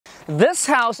This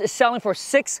house is selling for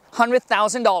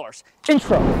 $600,000.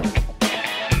 Intro.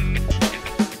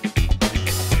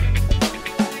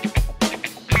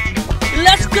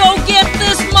 Let's go get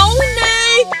this money!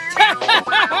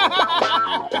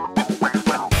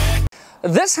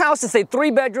 This house is a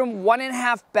 3-bedroom,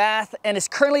 1.5 bath, and is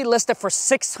currently listed for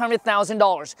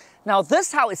 $600,000. Now,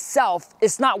 this house itself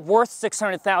is not worth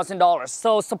 $600,000.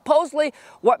 So supposedly,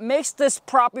 what makes this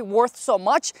property worth so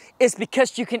much is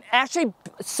because you can actually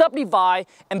subdivide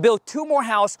and build 2 more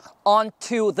houses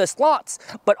onto this lots.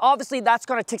 But obviously, that's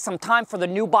going to take some time for the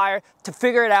new buyer to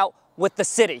figure it out with the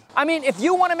city. I mean, if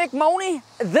you want to make money,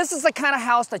 this is the kind of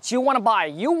house that you want to buy.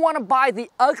 You want to buy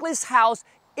the ugliest house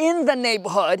in the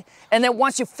neighborhood, and then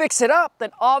once you fix it up, then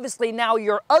obviously now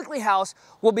your ugly house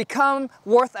will become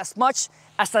worth as much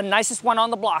as the nicest one on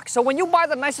the block. So when you buy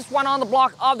the nicest one on the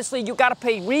block, obviously you got to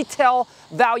pay retail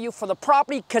value for the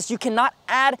property because you cannot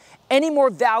add any more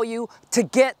value to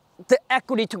get the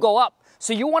equity to go up.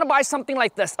 So you want to buy something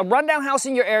like this, a rundown house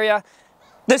in your area.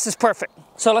 This is perfect.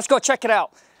 So let's go check it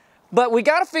out. But we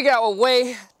got to figure out a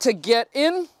way to get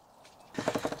in.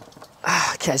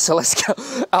 Okay, so let's go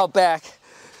out back.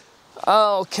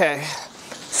 Okay,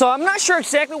 so I'm not sure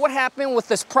exactly what happened with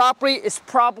this property. It's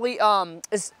probably,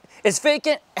 it's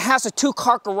vacant, it has a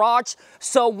 2-car garage.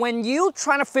 So when you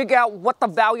trying to figure out what the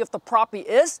value of the property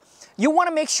is, you want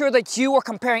to make sure that you are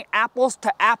comparing apples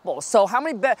to apples. So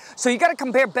so you got to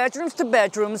compare bedrooms to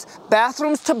bedrooms,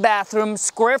 bathrooms to bathrooms,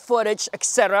 square footage,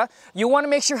 etc. You want to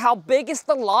make sure how big is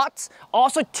the lot.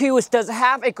 Also too is, does it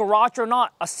have a garage or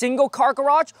not? A single car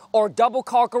garage or a double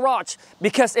car garage?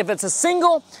 Because if it's a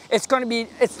single, it's not going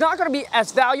to be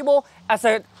as valuable as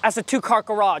a 2-car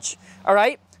garage. All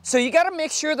right. So you got to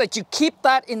make sure that you keep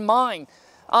that in mind.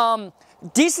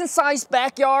 Decent sized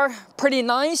backyard, pretty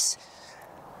nice.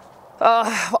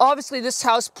 Obviously this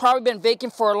house probably been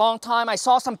vacant for a long time. I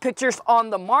saw some pictures on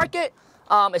the market.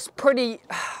 It's pretty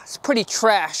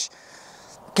trash.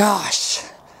 Gosh,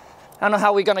 I don't know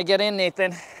how we're gonna get in,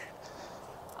 Nathan.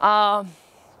 But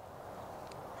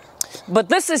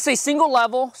this is a single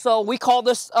level, so we call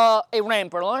this a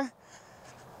rambler.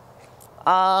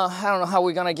 I don't know how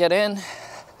we're gonna get in.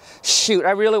 Shoot,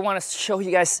 I really want to show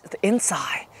you guys the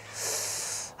inside.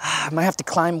 I might have to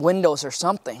climb windows or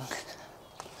something.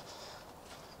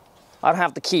 I don't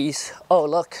have the keys. Oh,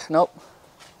 look, nope.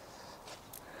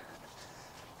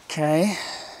 Okay.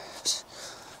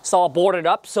 It's all boarded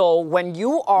up. So when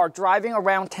you are driving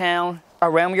around town,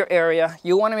 around your area,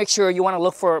 you want to make sure you want to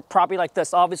look for a property like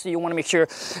this. Obviously, you want to make sure,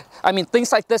 I mean,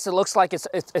 things like this, it looks like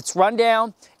it's run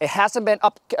down. It hasn't been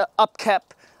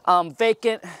upkept,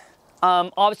 vacant.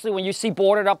 Obviously, when you see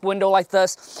boarded up window like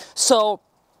this. So,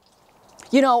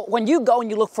 you know, when you go and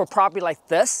you look for a property like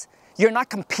this, you're not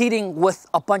competing with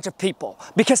a bunch of people,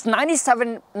 because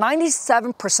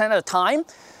 97% of the time,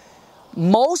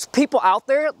 most people out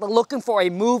there are looking for a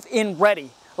move-in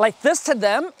ready. Like this to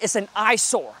them is an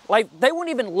eyesore. Like they won't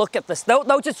even look at this.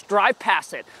 They'll just drive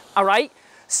past it, all right?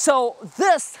 So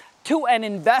this to an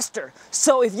investor.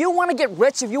 So if you want to get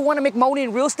rich, if you want to make money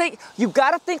in real estate, you got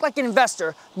to think like an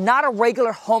investor, not a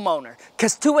regular homeowner.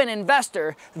 Because to an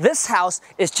investor, this house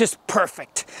is just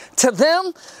perfect. To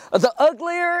them, the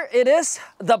uglier it is,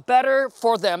 the better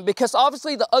for them. Because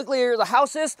obviously the uglier the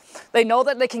house is, they know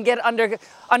that they can get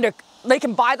they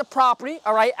can buy the property,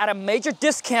 all right, at a major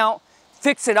discount,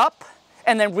 fix it up,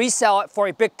 and then resell it for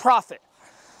a big profit.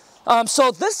 So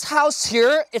this house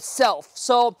here itself,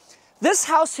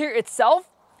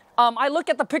 I look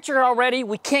at the picture already,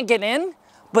 we can't get in,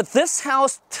 but this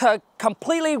house, to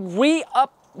completely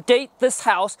re-update this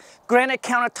house, granite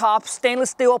countertops,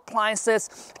 stainless steel appliances,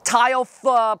 tile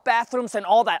bathrooms and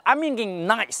all that, I'm meaning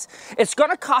nice. It's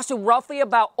gonna cost you roughly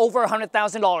about over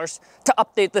 $100,000 to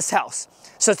update this house.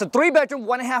 So it's a 3-bedroom,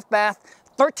 1.5 bath,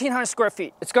 1,300 square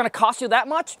feet. It's gonna cost you that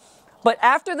much, but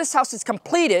after this house is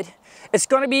completed, it's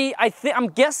going to be, I'm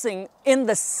guessing, in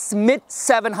the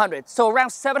mid-700s, so around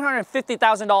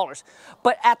 $750,000.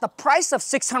 But at the price of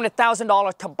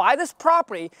 $600,000 to buy this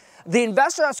property, the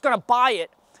investor that's going to buy it,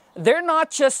 they're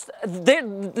not going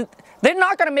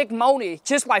to make money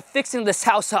just by fixing this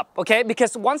house up, okay?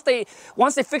 Because once they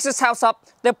fix this house up,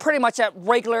 they're pretty much at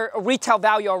regular retail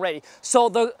value already. So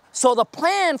the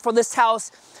plan for this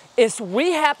house is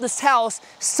rehab this house,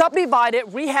 subdivide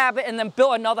it, rehab it, and then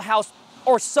build another house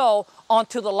or so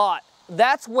onto the lot.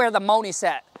 That's where the money's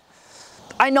at.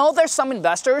 I know there's some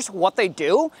investors, what they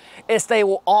do is they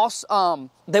will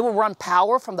run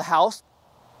power from the house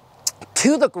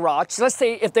to the garage. So let's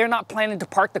say if they're not planning to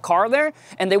park the car there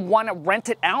and they want to rent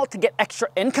it out to get extra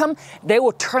income, they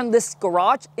will turn this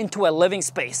garage into a living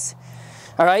space.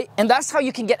 All right, and that's how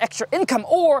you can get extra income,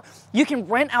 or you can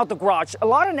rent out the garage. A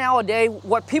lot of nowadays,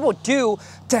 what people do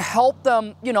to help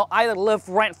them, you know, either live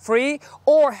rent-free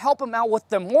or help them out with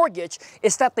their mortgage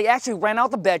is that they actually rent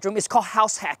out the bedroom. It's called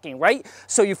house hacking, right?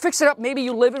 So you fix it up, maybe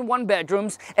you live in one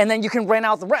bedrooms, and then you can rent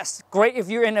out the rest. Great if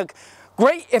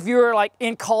you're like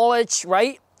in college,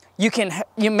 right?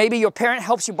 Maybe your parent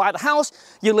helps you buy the house,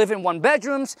 you live in one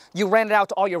bedrooms, you rent it out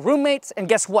to all your roommates, and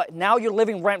guess what? Now you're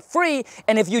living rent-free,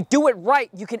 and if you do it right,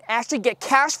 you can actually get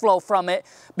cash flow from it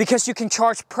because you can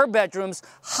charge per bedrooms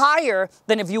higher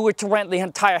than if you were to rent the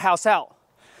entire house out.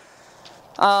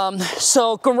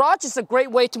 So garage is a great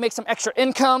way to make some extra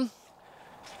income.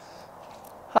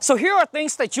 So here are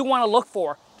things that you want to look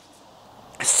for.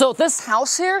 So this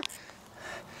house here,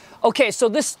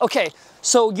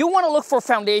 so you want to look for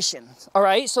foundation, all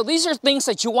right? So these are things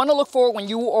that you want to look for when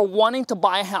you are wanting to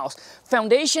buy a house.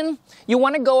 Foundation, you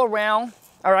want to go around,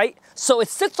 all right? So it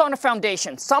sits on a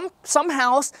foundation. Some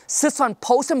house sits on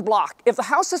post and block. If the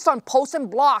house sits on post and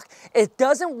block, it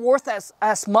doesn't worth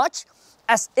as much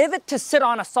as if it to sit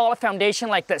on a solid foundation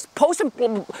like this. Post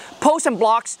and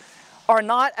blocks are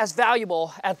not as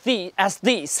valuable as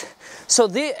these. So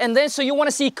you want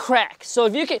to see crack. So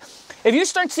if you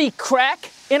start to see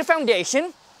crack in a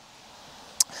foundation,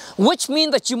 which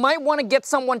means that you might want to get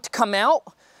someone to come out,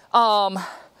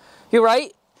 you're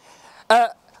right,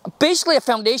 basically a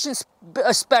foundation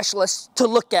specialist to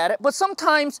look at it. But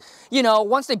sometimes, you know,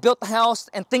 once they built the house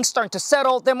and things start to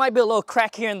settle, there might be a little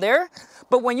crack here and there.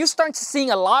 But when you start seeing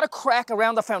a lot of crack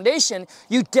around the foundation,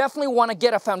 you definitely want to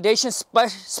get a foundation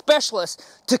specialist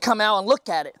to come out and look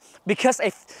at it. Because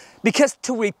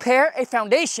to repair a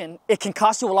foundation, it can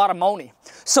cost you a lot of money.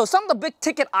 So some of the big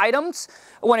ticket items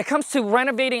when it comes to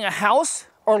renovating a house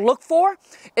or look for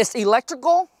is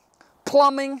electrical,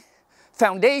 plumbing,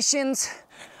 foundations,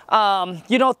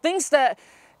 you know, things that,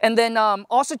 and then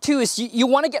also too is you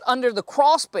want to get under the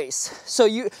crawl space. So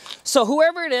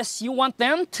whoever it is, you want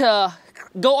them to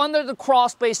go under the crawl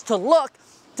space to look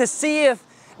to see if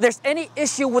there's any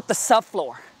issue with the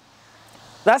subfloor.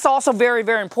 That's also very,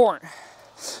 very important.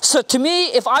 So to me,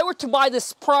 if I were to buy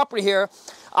this property here,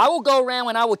 I will go around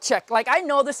and I will check. Like, I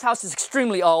know this house is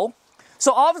extremely old.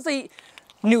 So obviously,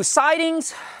 new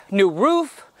sidings, new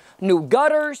roof, new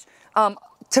gutters.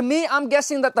 To me, I'm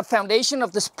guessing that the foundation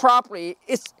of this property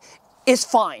is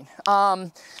fine.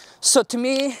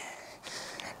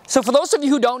 So for those of you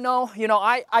who don't know, you know,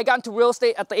 I got into real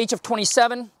estate at the age of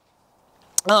 27.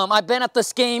 I've been at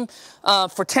this game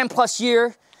for 10 plus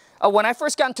years. When I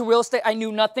first got into real estate, I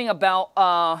knew nothing about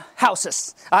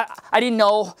houses. I didn't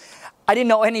know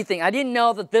anything. I didn't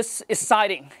know that this is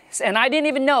siding. And I didn't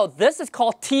even know this is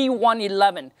called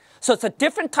T111. So it's a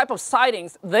different type of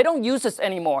sidings. They don't use this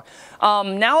anymore.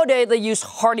 Nowadays, they use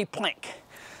hardy plank.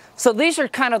 So these are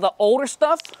kind of the older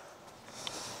stuff.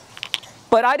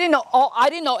 But I didn't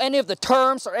know any of the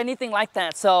terms or anything like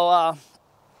that. So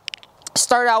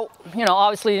start out, you know,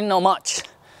 obviously didn't know much.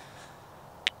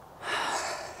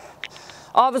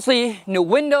 Obviously, new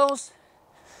windows.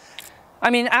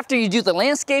 I mean, after you do the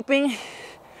landscaping,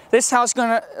 this house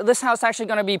actually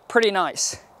gonna be pretty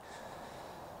nice.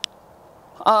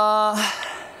 But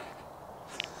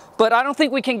I don't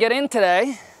think we can get in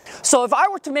today. So if I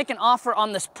were to make an offer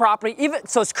on this property,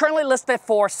 so it's currently listed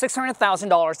for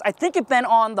 $600,000. I think it's been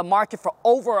on the market for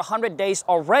over 100 days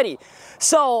already.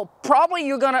 So probably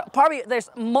there's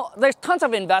tons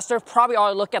of investors probably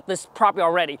already look at this property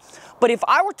already. But if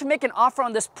I were to make an offer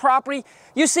on this property,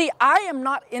 you see, I am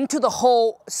not into the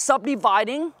whole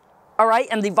subdividing, all right,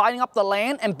 and dividing up the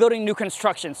land and building new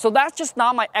construction. So that's just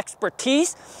not my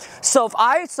expertise. So if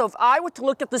I were to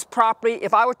look at this property,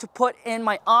 if I were to put in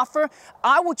my offer,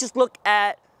 I would just look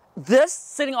at this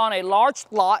sitting on a large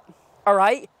lot, all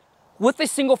right, with a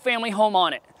single family home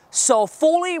on it. So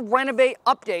fully renovate,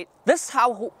 update, this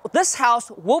house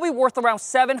will be worth around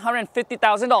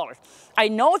 $750,000. I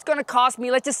know it's gonna cost me,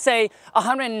 let's just say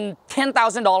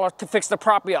 $110,000 to fix the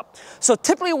property up. So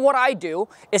typically what I do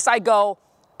is I go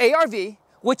ARV,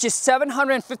 which is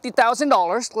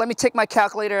 $750,000. Let me take my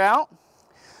calculator out.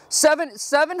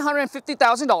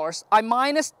 $750,000. I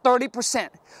minus 30%.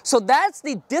 So that's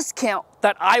the discount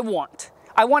that I want.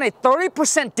 I want a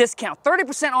 30% discount,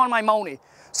 30% on my money.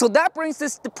 So that brings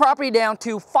the property down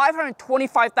to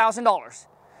 $525,000.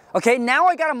 Okay, now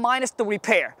I gotta minus the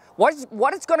repair. What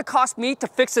it's gonna cost me to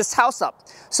fix this house up?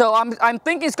 So I'm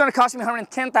thinking it's gonna cost me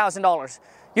 $110,000.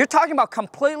 You're talking about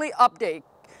completely update.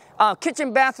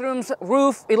 Kitchen, bathrooms,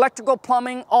 roof, electrical,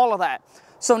 plumbing, all of that.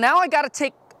 So now I got to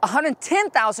take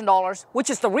 $110,000, which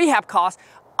is the rehab cost.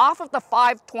 off of the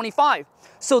 525.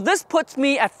 So this puts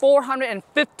me at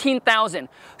 415,000.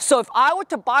 So if I were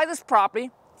to buy this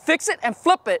property, fix it and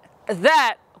flip it,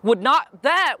 that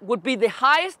would be the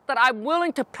highest that I'm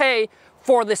willing to pay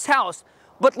for this house.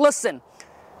 But listen,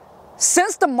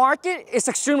 since the market is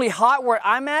extremely hot where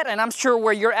I'm at, and I'm sure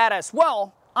where you're at as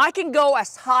well, I can go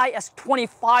as high as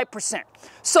 25%.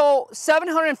 So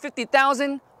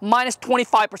 750,000 minus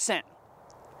 25%.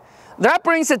 That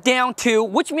brings it down to,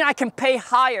 which means I can pay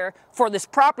higher for this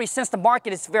property since the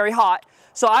market is very hot.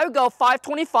 So I would go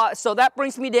 525, so that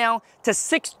brings me down to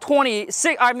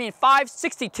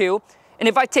 562. And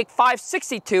if I take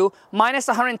 562 minus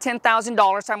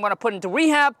 $110,000 I'm gonna put into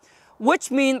rehab,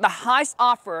 which means the highest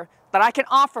offer that I can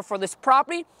offer for this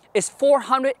property is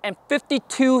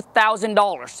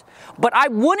 $452,000. But I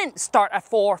wouldn't start at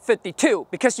 452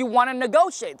 because you want to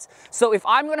negotiate. So if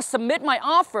I'm going to submit my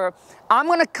offer, I'm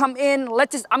going to come in,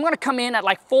 I'm going to come in at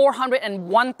like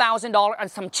 $401,000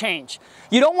 and some change.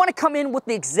 You don't want to come in with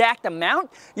the exact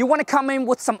amount. You want to come in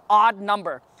with some odd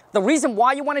number. The reason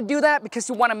why you want to do that, because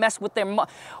you want to mess with their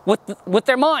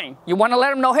mind. You want to let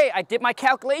them know, hey, I did my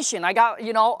calculation. I got,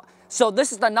 so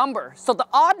this is the number. So the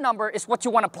odd number is what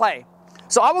you want to play.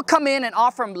 So I would come in and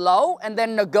offer them low and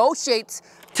then negotiate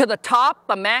to the top,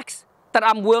 the max that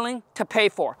I'm willing to pay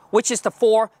for, which is the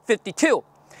 452.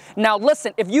 Now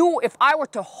listen, if I were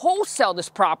to wholesale this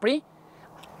property,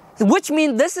 which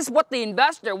means this is what the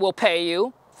investor will pay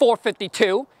you,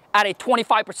 452 at a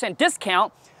 25%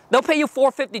 discount, they'll pay you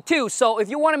 452. So if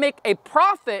you want to make a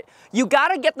profit, you got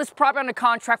to get this property under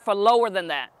contract for lower than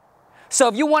that. So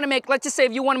if you want to make, let's just say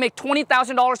if you want to make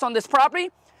 $20,000 on this property,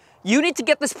 you need to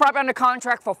get this property under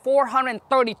contract for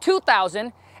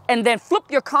 $432,000 and then flip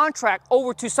your contract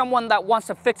over to someone that wants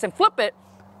to fix and flip it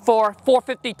for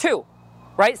 $452,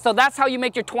 right? So that's how you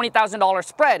make your $20,000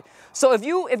 spread. So if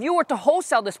you were to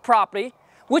wholesale this property,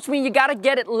 which means you got to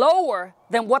get it lower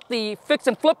than what the fix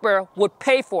and flipper would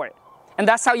pay for it. And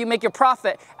that's how you make your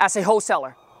profit as a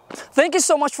wholesaler. Thank you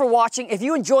so much for watching. If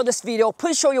you enjoyed this video,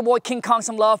 please show your boy King Kong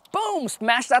some love. Boom,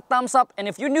 smash that thumbs up. And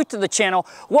if you're new to the channel,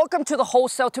 welcome to the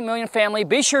Wholesale to Million family.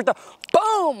 Be sure to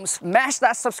boom, smash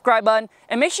that subscribe button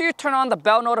and make sure you turn on the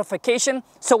bell notification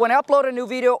so when I upload a new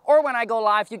video or when I go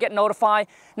live, you get notified.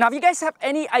 Now, if you guys have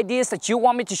any ideas that you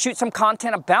want me to shoot some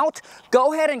content about,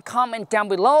 go ahead and comment down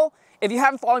below. If you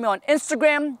haven't followed me on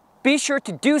Instagram, be sure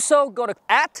to do so. Go to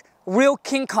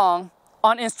 @RealKingKong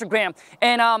on Instagram.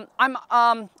 And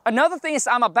another thing is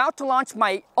I'm about to launch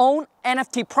my own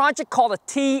NFT project called the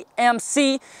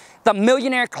TMC, the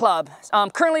Millionaire Club.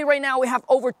 Currently right now we have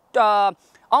over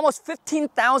almost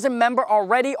 15,000 members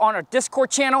already on our Discord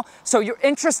channel. So you're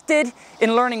interested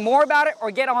in learning more about it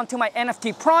or get onto my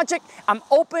NFT project, I'm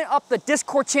opening up the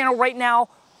Discord channel right now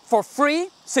for free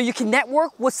so you can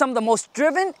network with some of the most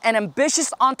driven and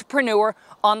ambitious entrepreneur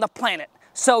on the planet.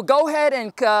 So go ahead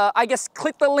and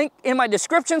click the link in my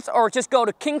descriptions or just go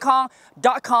to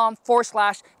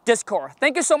kingkong.com/Discord.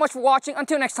 Thank you so much for watching.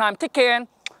 Until next time, take care and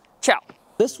ciao.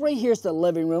 This right here is the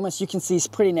living room. As you can see, it's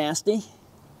pretty nasty.